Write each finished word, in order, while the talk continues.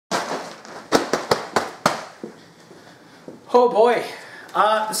Oh boy,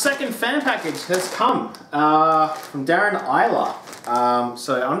 the second fan package has come from Darren Eiler.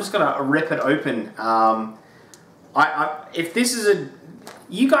 So I'm just gonna rip it open. If this is a,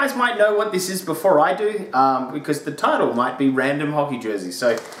 you guys might know what this is before I do, because the title might be Random Hockey Jersey.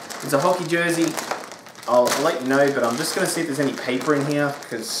 So it's a hockey jersey. I'll let you know, but I'm just gonna see if there's any paper in here,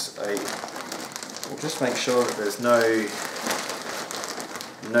 because I will just make sure that there's no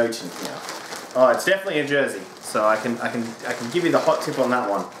note in here. Oh, it's definitely a jersey. So I can give you the hot tip on that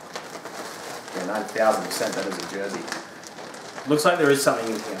one. Yeah, 9,000% that is a jersey. Looks like there is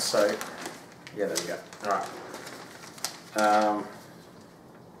something in here, so yeah, there we go. Alright.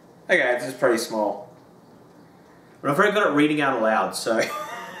 Okay, this is pretty small. But I'm very good at reading out loud, so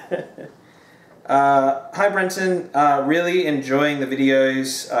hi Brenton, really enjoying the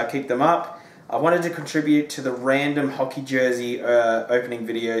videos, keep them up. I wanted to contribute to the random hockey jersey opening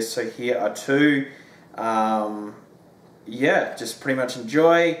videos, so here are two. Yeah, just pretty much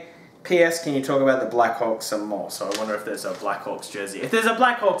enjoy. P.S. Can you talk about the Blackhawks some more? So I wonder if there's a Blackhawks jersey. If there's a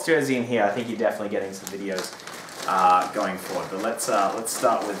Blackhawks jersey in here, I think you're definitely getting some videos going forward. But let's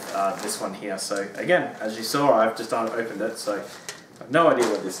start with this one here. So again, as you saw, I've just opened it, so I have no idea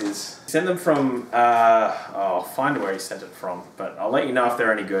what this is. Send them from, I'll find where he sent it from, but I'll let you know if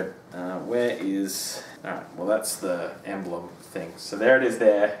they're any good. Where is, alright, well that's the emblem thing. So there it is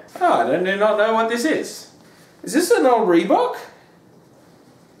there. Oh, I do not know what this is. Is this an old Reebok?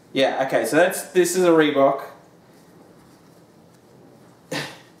 Yeah, okay, so this is a Reebok.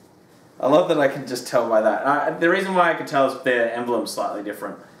 I love that I can just tell by that. The reason why I can tell is their emblem's slightly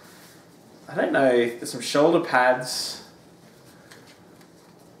different. I don't know, there's some shoulder pads.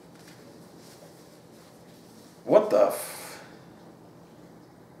 What the f...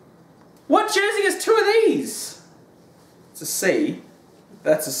 What jersey has two of these? It's a C.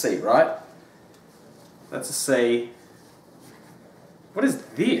 That's a C, right? That's a C. What is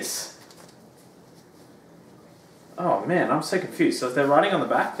this? Oh man, I'm so confused. So is there writing on the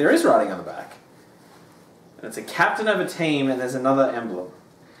back? There is writing on the back. And it's a captain of a team and there's another emblem.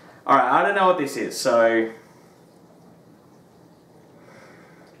 Alright, I don't know what this is, so...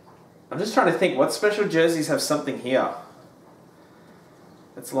 I'm just trying to think, what special jerseys have something here?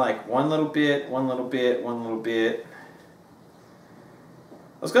 It's like one little bit, one little bit, one little bit.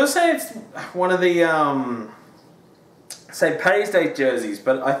 I was going to say it's one of the, say Paddy's Day jerseys,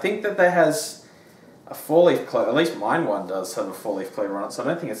 but I think that there has a four-leaf clover. At least mine one does have a four-leaf clover on it, so I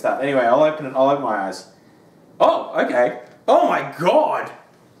don't think it's that. Anyway, I'll open it. I'll open my eyes. Oh, okay. Oh my God!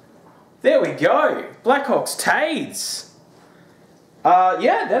 There we go. Blackhawks Tades.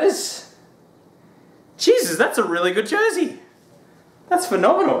 Yeah, that is... Jesus, that's a really good jersey. That's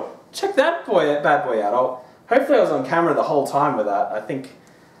phenomenal. Check that bad boy out. Hopefully I was on camera the whole time with that. I think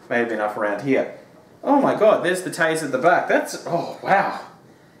may have been up around here. Oh my God, there's the Tades at the back. That's, oh wow.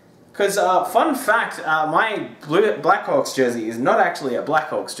 Because, fun fact, my Blackhawks jersey is not actually a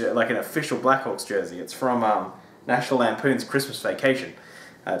Blackhawks jersey, like an official Blackhawks jersey. It's from National Lampoon's Christmas Vacation.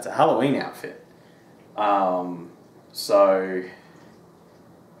 It's a Halloween outfit. So,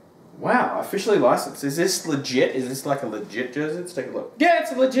 wow, officially licensed. Is this legit? Is this like a legit jersey? Let's take a look. Yeah,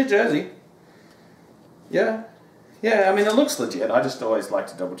 it's a legit jersey. Yeah. Yeah, I mean, it looks legit. I just always like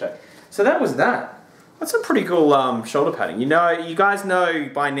to double check. So that was that. That's a pretty cool shoulder padding. You know, you guys know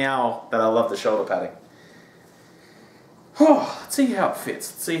by now that I love the shoulder padding. Oh, let's see how it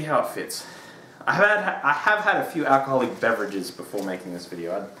fits. Let's see how it fits. I have had a few alcoholic beverages before making this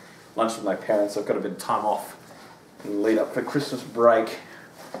video. I had lunch with my parents. So I've got a bit of time off and lead up for Christmas break.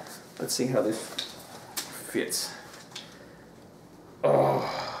 Let's see how this fits. Oh,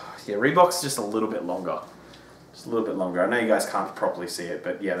 yeah, Reebok's just a little bit longer. Just a little bit longer. I know you guys can't properly see it,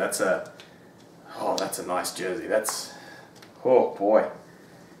 but yeah, that's a nice jersey. That's, oh boy.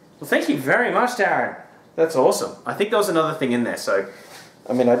 Well, thank you very much, Darren. That's awesome. I think there was another thing in there, so,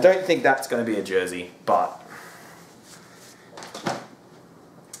 I mean, I don't think that's going to be a jersey, but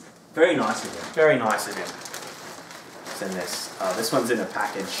very nice of him. Very nice of him. It's in this. This one's in a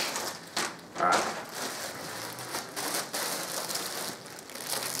package. Alright.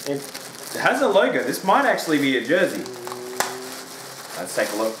 It has a logo. This might actually be a jersey. Let's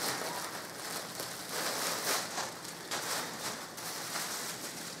take a look.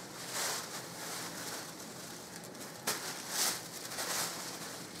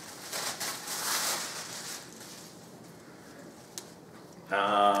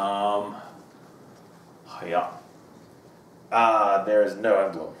 Yeah. There is no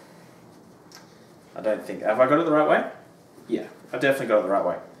emblem. I don't think. Have I got it the right way? Yeah, I've definitely got it the right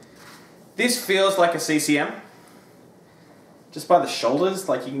way. This feels like a CCM. Just by the shoulders,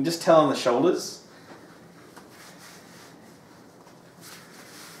 like you can just tell on the shoulders.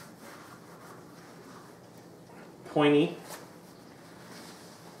 pointy.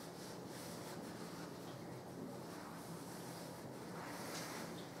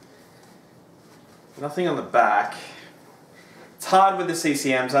 Nothing on the back. It's hard with the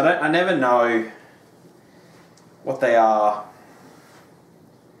CCMs. I never know what they are.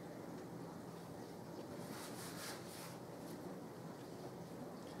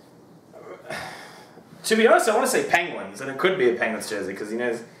 To be honest, I want to say Penguins, and it could be a Penguins jersey because he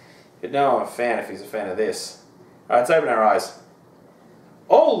knows. He'd know I'm a fan if he's a fan of this. All right, let's open our eyes.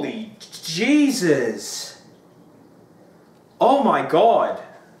 Holy Jesus! Oh my God!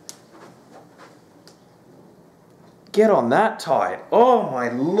 Get on that tight. Oh my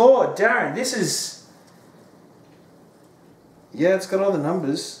Lord, Darren, this is... Yeah, it's got all the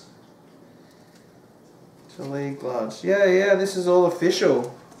numbers. League gloves. Yeah, this is all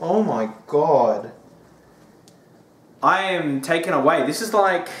official. Oh my God. I am taken away. This is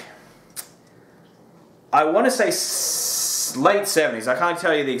like... I want to say late 70s. I can't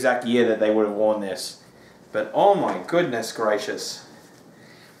tell you the exact year that they would have worn this. But oh my goodness gracious.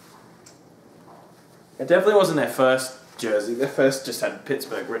 It definitely wasn't their first jersey. Their first just had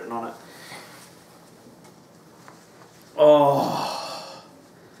Pittsburgh written on it. Oh,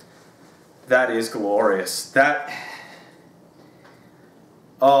 that is glorious. That,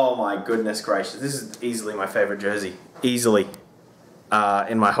 oh my goodness gracious. This is easily my favorite jersey. Easily.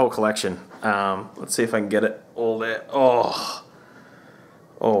 In my whole collection. Let's see if I can get it all there. Oh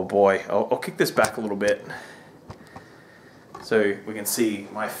boy. I'll kick this back a little bit so we can see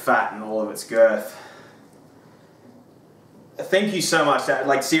my fat and all of its girth. Thank you so much.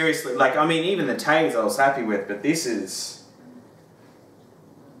 Like seriously, like I mean, even the tags I was happy with, but this is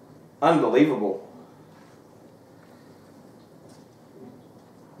unbelievable.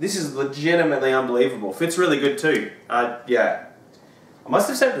 This is legitimately unbelievable. Fits really good too. Yeah, I must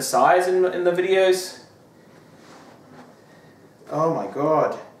have said the size in the videos. Oh my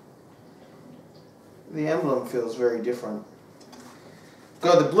God, the emblem feels very different.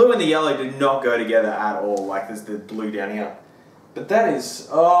 God, the blue and the yellow do not go together at all. Like there's the blue down here. But that is,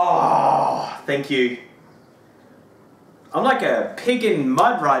 oh, thank you. I'm like a pig in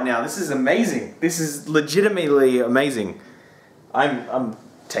mud right now. This is amazing. This is legitimately amazing. I'm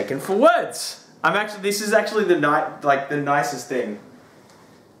taken for words. This is actually the nicest thing.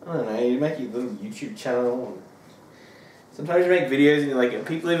 I don't know, you make your little YouTube channel. And sometimes you make videos and you're like, are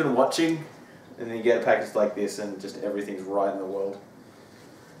people even watching? And then you get a package like this and just everything's right in the world.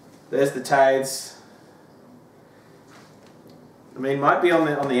 There's the tags. I mean, might be on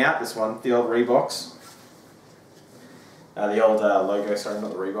the out, this one, the old Reeboks. The old logo, sorry,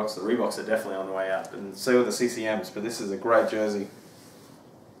 not the Reeboks. The Reeboks are definitely on the way out. And so are the CCMs, but this is a great jersey.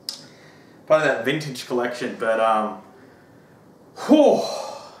 Part of that vintage collection, but whew,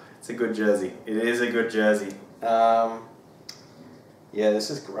 it's a good jersey. It is a good jersey. Yeah, this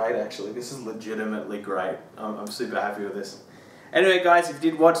is great actually. This is legitimately great. I'm super happy with this. Anyway guys, if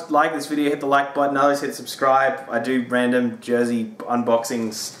you did like this video, hit the like button, others hit subscribe. I do random jersey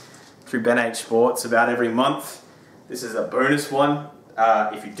unboxings through Ben H Sports about every month. This is a bonus one.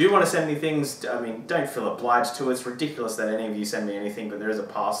 If you do want to send me things, I mean, don't feel obliged to. It's ridiculous that any of you send me anything, but there is a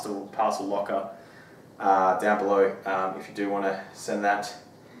Parcel Locker down below if you do want to send that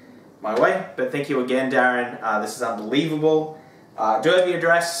my way. But thank you again, Darren. This is unbelievable. Do have your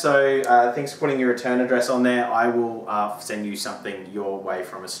address, so thanks for putting your return address on there. I will send you something your way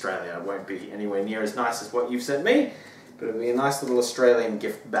from Australia. It won't be anywhere near as nice as what you've sent me, but it'll be a nice little Australian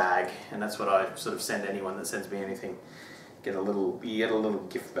gift bag, and that's what I sort of send anyone that sends me anything. You get a little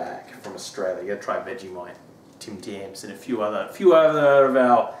gift bag from Australia. You gotta try Vegemite, Tim Tams, and a few other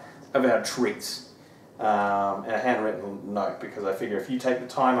of our treats, and a handwritten note, because I figure if you take the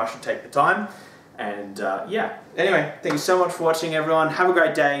time, I should take the time. And yeah, anyway, thank you so much for watching, everyone. Have a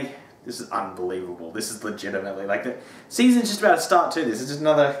great day. This is unbelievable. This is legitimately, like, the season's just about to start too. This is just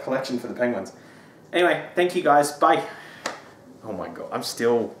another collection for the Penguins. Anyway, thank you guys. Bye. Oh my God,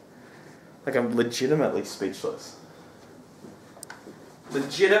 I'm legitimately speechless.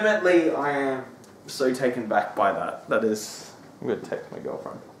 Legitimately, I am so taken back by that. That is, I'm going to text my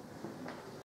girlfriend.